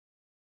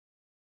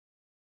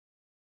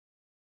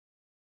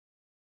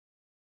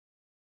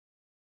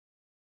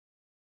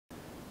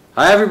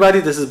Hi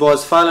everybody, this is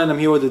Boaz Fyler and I'm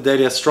here with the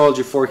daily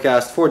astrology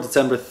forecast for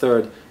December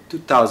 3rd,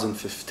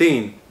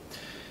 2015.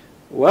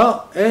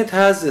 Well, it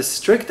has a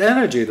strict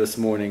energy this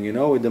morning, you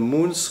know, with the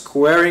moon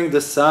squaring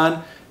the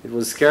sun. It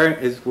was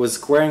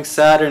squaring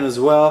Saturn as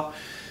well.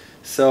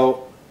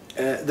 So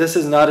this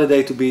is not a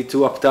day to be too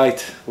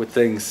uptight with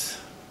things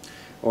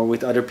or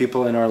with other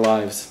people in our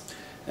lives.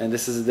 And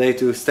this is a day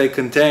to stay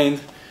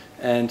contained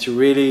and to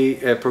really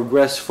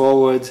progress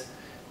forward,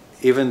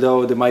 even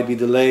though there might be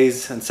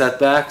delays and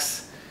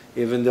setbacks.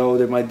 Even though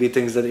there might be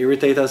things that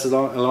irritate us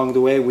along the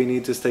way, we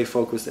need to stay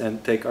focused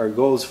and take our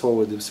goals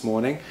forward this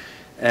morning.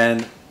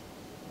 And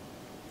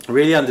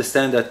really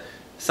understand that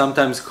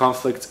sometimes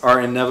conflicts are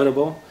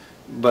inevitable,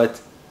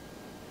 but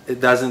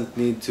it doesn't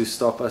need to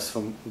stop us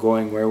from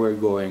going where we're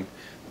going.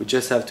 We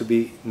just have to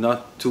be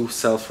not too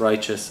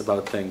self-righteous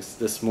about things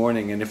this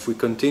morning. And if we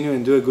continue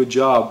and do a good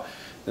job,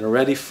 then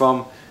already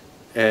from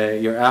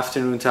your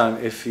afternoon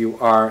time, if you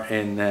are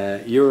in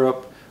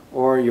Europe,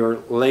 or your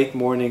late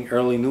morning,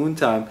 early noon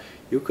time,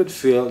 you could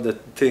feel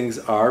that things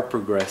are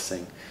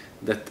progressing,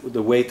 that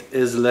the weight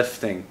is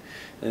lifting.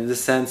 In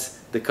this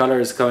sense, the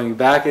color is coming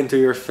back into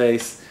your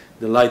face,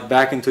 the light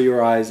back into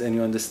your eyes, and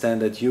you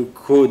understand that you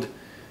could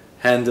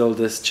handle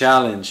this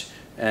challenge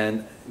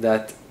and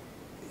that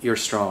you're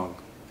strong.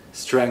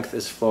 Strength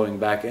is flowing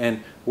back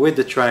in with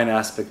the trine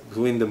aspect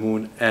between the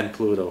moon and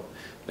Pluto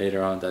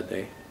later on that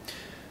day.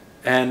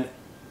 And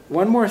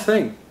one more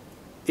thing,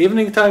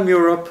 evening time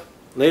Europe,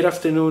 late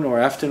afternoon or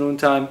afternoon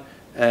time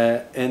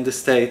in the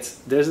States,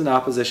 there's an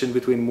opposition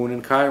between Moon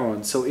and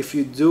Chiron. So if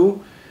you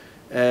do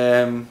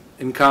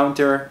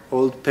encounter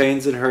old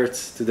pains and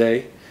hurts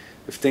today,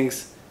 if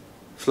things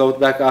float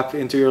back up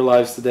into your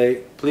lives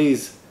today,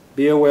 please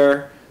be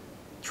aware.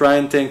 Try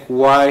and think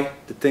why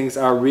the things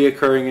are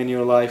reoccurring in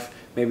your life.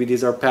 Maybe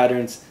these are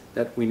patterns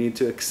that we need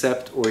to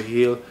accept or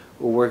heal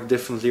or work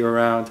differently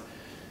around.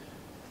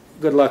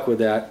 Good luck with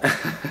that.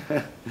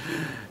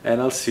 And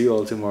I'll see you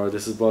all tomorrow.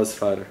 This is Boaz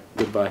Fyler.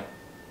 Goodbye.